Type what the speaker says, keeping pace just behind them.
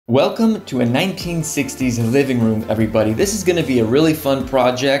Welcome to a 1960s living room, everybody. This is going to be a really fun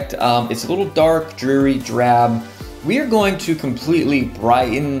project. It's a little dark, dreary, drab. We are going to completely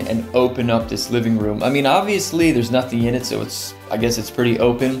brighten and open up this living room. I mean, obviously there's nothing in it, so I guess it's pretty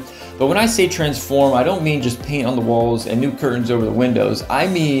open. But when I say transform, I don't mean just paint on the walls and new curtains over the windows. I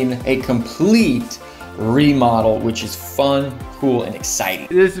mean a complete remodel, which is fun, cool, and exciting.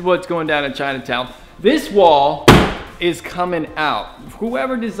 This is what's going down in Chinatown. This wall is coming out.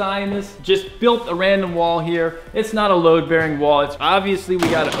 Whoever designed this just built a random wall here. It's not a load-bearing wall. It's obviously we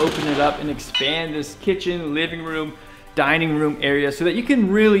got to open it up and expand this kitchen, living room, dining room area so that you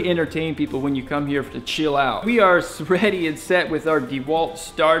can really entertain people when you come here to chill out. We are ready and set with our DeWalt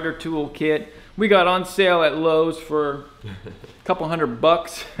starter tool kit. We got on sale at Lowe's for a couple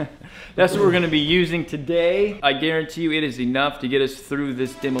 $100. That's what we're going to be using today. I guarantee you it is enough to get us through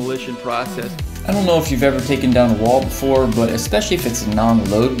this demolition process. I don't know if you've ever taken down a wall before, but especially if it's a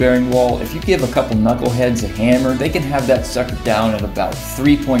non-load bearing wall, if you give a couple knuckleheads a hammer, they can have that sucker down in about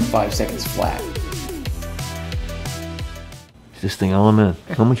 3.5 seconds flat. This thing all, man.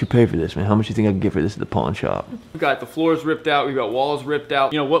 How much you pay for this, man? How much you think I can get for this at the pawn shop? We've got the floors ripped out, we've got walls ripped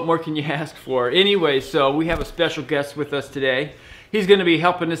out. You know, what more can you ask for? Anyway, so we have a special guest with us today. He's gonna be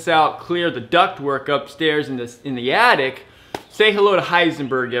helping us out clear the ductwork upstairs in the attic. Say hello to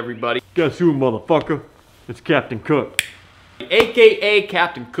Heisenberg, everybody. Guess who, motherfucker? It's Captain Cook. AKA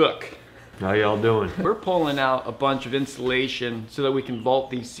Captain Cook. How y'all doing? We're pulling out a bunch of insulation so that we can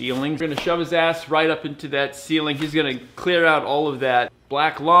vault these ceilings. We're gonna shove his ass right up into that ceiling. He's gonna clear out all of that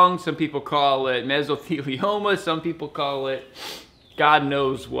black lung. Some people call it mesothelioma. Some people call it God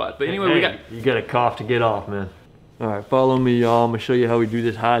knows what. But anyway, hey, you got a cough to get off, man. All right, follow me, y'all. I'm gonna show you how we do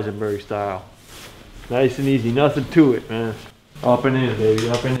this Heisenberg style. Nice and easy, nothing to it, man. Up and in, baby,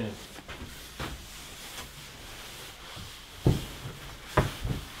 up and in.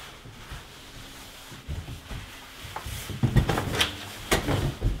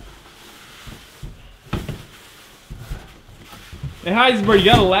 Hey Heisenberg, you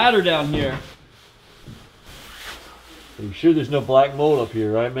got a ladder down here. Are you sure there's no black mold up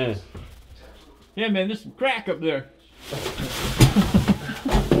here, right, man? Yeah, man, there's some crack up there.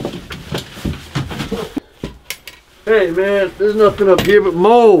 Hey, man, there's nothing up here but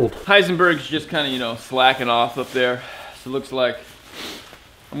mold. Heisenberg's just kind of, you know, slacking off up there. So it looks like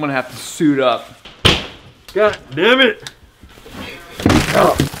I'm gonna have to suit up. God damn it!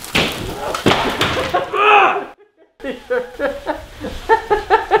 Oh.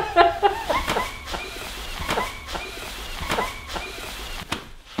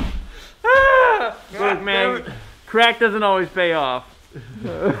 Look, man, crack doesn't always pay off.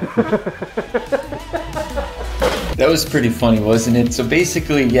 That was pretty funny, wasn't it? So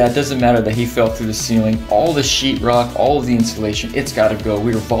basically, yeah, it doesn't matter that he fell through the ceiling. All the sheetrock, all of the insulation, it's got to go.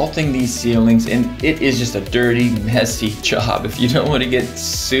 We were vaulting these ceilings, and it is just a dirty, messy job. If you don't want to get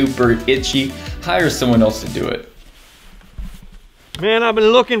super itchy, hire someone else to do it. Man, I've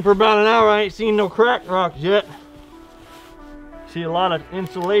been looking for about an hour. I ain't seen no crack rocks yet. See a lot of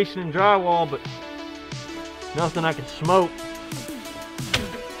insulation and drywall, but nothing I can smoke.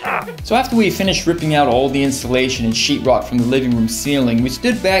 So after we finished ripping out all the insulation and sheetrock from the living room ceiling, we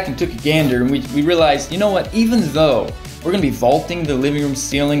stood back and took a gander, and we realized, you know what, even though we're going to be vaulting the living room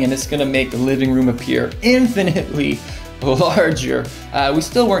ceiling and it's going to make the living room appear infinitely larger, we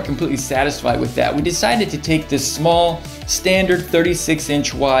still weren't completely satisfied with that. We decided to take this small, standard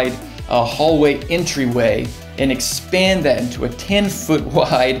 36-inch wide hallway entryway and expand that into a 10-foot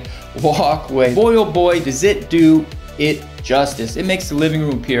wide walkway. Boy, oh boy, does it do it justice. It makes the living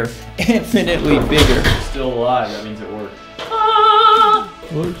room appear infinitely bigger. Still alive, that means it worked.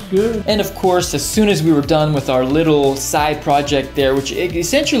 Looks good. And of course, as soon as we were done with our little side project there, which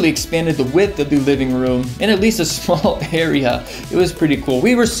essentially expanded the width of the living room in at least a small area, it was pretty cool.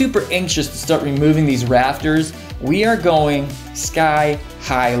 We were super anxious to start removing these rafters. We are going sky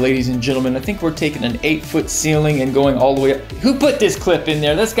high, ladies and gentlemen. I think we're taking an 8-foot ceiling and going all the way up. Who put this clip in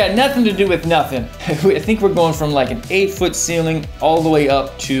there? That's got nothing to do with nothing. I think we're going from like an 8-foot ceiling all the way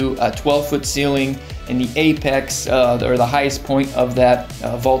up to a 12-foot ceiling in the apex or the highest point of that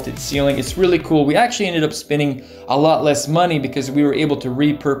vaulted ceiling. It's really cool. We actually ended up spending a lot less money because we were able to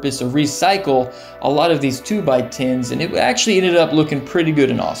repurpose or recycle a lot of these 2x10s, and it actually ended up looking pretty good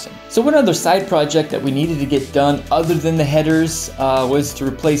and awesome. So one other side project that we needed to get done other than the headers was to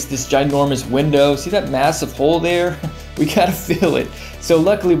replace this ginormous window. See that massive hole there? We gotta fill it. So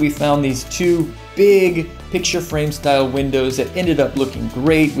luckily we found these two big picture frame style windows that ended up looking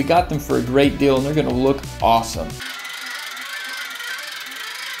great. We got them for a great deal and they're gonna look awesome.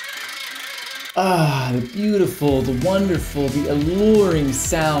 Ah, the beautiful, the wonderful, the alluring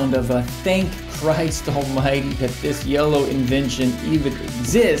sound of a thank Christ Almighty that this yellow invention even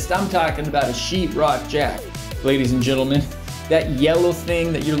exists. I'm talking about a sheetrock jack, ladies and gentlemen. That yellow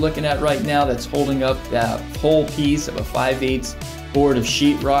thing that you're looking at right now that's holding up that whole piece of a 5/8 board of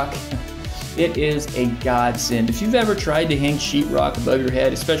sheetrock, it is a godsend. If you've ever tried to hang sheetrock above your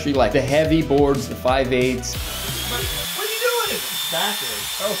head, especially like the heavy boards, the 5/8. What are you doing? Exactly.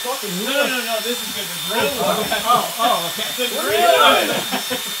 Oh, fucking No, this is good. The grill is okay. The grill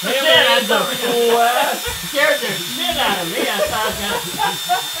That's a fool ass. Scared the shit out of me.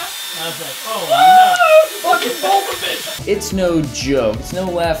 I was like, oh no. Fucking Volkovich. It's no joke. It's no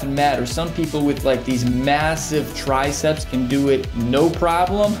laughing matter. Some people with like these massive triceps can do it no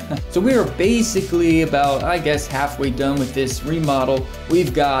problem. So we are basically about, I guess, halfway done with this remodel.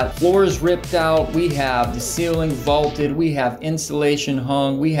 We've got floors ripped out. We have the ceiling vaulted. We have insulation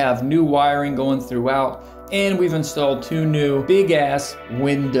hung. We have new wiring going throughout. And we've installed 2 new big ass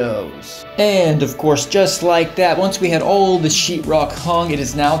windows. And of course, just like that, once we had all the sheetrock hung, it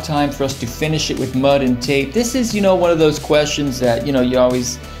is now time for us to finish it with mud and tape. This is, one of those questions that, you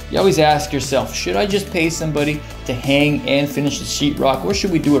always ask yourself, should I just pay somebody to hang and finish the sheetrock, or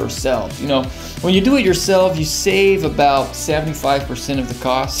should we do it ourselves? When you do it yourself, you save about 75% of the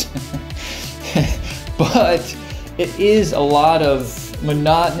cost. But it is a lot of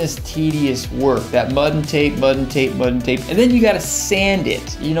monotonous, tedious work. That mud and tape, mud and tape, mud and tape. And then you gotta sand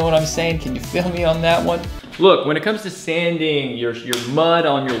it. You know what I'm saying? Can you feel me on that one? Look, when it comes to sanding your mud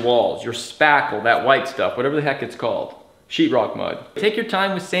on your walls, your spackle, that white stuff, whatever the heck it's called, sheetrock mud, take your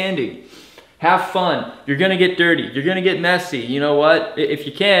time with sanding. Have fun. You're gonna get dirty. You're gonna get messy. You know what? If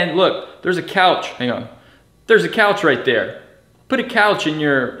you can, look, there's a couch. Hang on. There's a couch right there. Put a couch in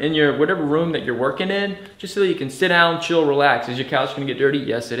your whatever room that you're working in, just so that you can sit down, chill, relax. Is your couch gonna get dirty?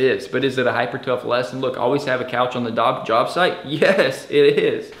 Yes, it is. But is it a hyper tough lesson? Look, always have a couch on the job site? Yes, it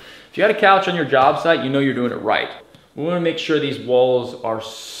is. If you got a couch on your job site, you know you're doing it right. We wanna make sure these walls are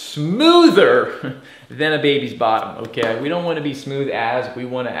smoother than a baby's bottom, okay? We don't wanna be smooth as, we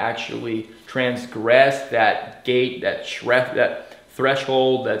wanna actually transgress that gate, that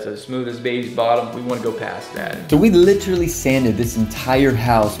threshold that's as smooth as baby's bottom. We want to go past that. So we literally sanded this entire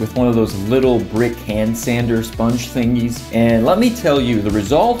house with one of those little brick hand sander sponge thingies, and let me tell you, the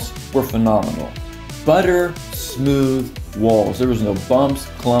results were phenomenal. Butter smooth walls. There was no bumps,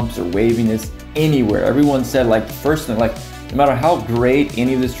 clumps, or waviness anywhere. Everyone said, like, the first thing, like, no matter how great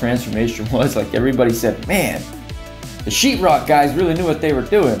any of this transformation was, like, everybody said, man, the sheetrock guys really knew what they were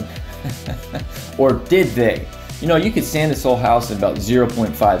doing. Or did they? You could sand this whole house in about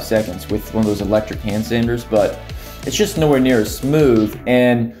 0.5 seconds with one of those electric hand sanders, but it's just nowhere near as smooth.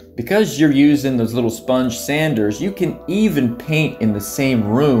 And because you're using those little sponge sanders, you can even paint in the same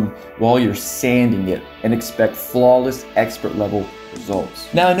room while you're sanding it and expect flawless, expert level results.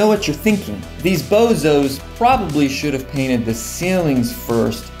 Now I know what you're thinking. These bozos probably should have painted the ceilings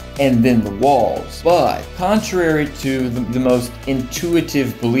first and then the walls. But contrary to the most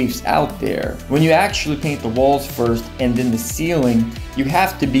intuitive beliefs out there, when you actually paint the walls first and then the ceiling, you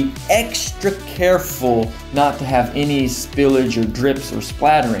have to be extra careful not to have any spillage or drips or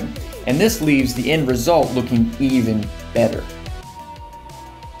splattering. And this leaves the end result looking even better.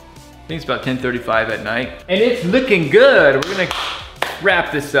 I think it's about 10:35 at night. And it's looking good. We're gonna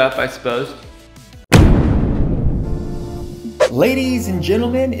wrap this up, I suppose. Ladies and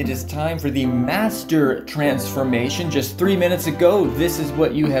gentlemen, it is time for the master transformation. Just 3 minutes ago, this is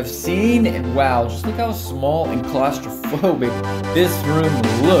what you have seen, and wow, just look how small and claustrophobic this room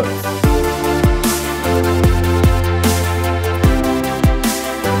looks.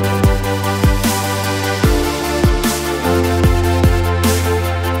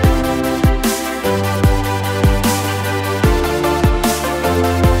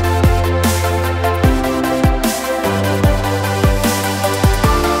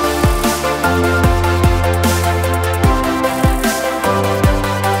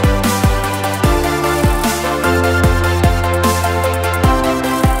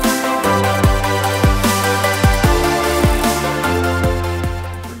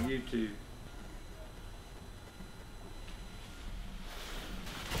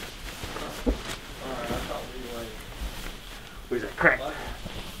 Where's that crack?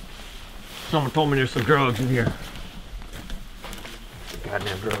 Someone told me there's some drugs in here.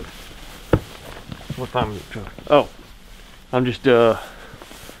 Goddamn drugs. What time is it? Oh, I'm just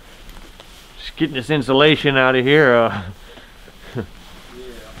getting this insulation out of here.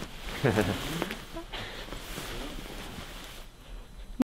 Yeah.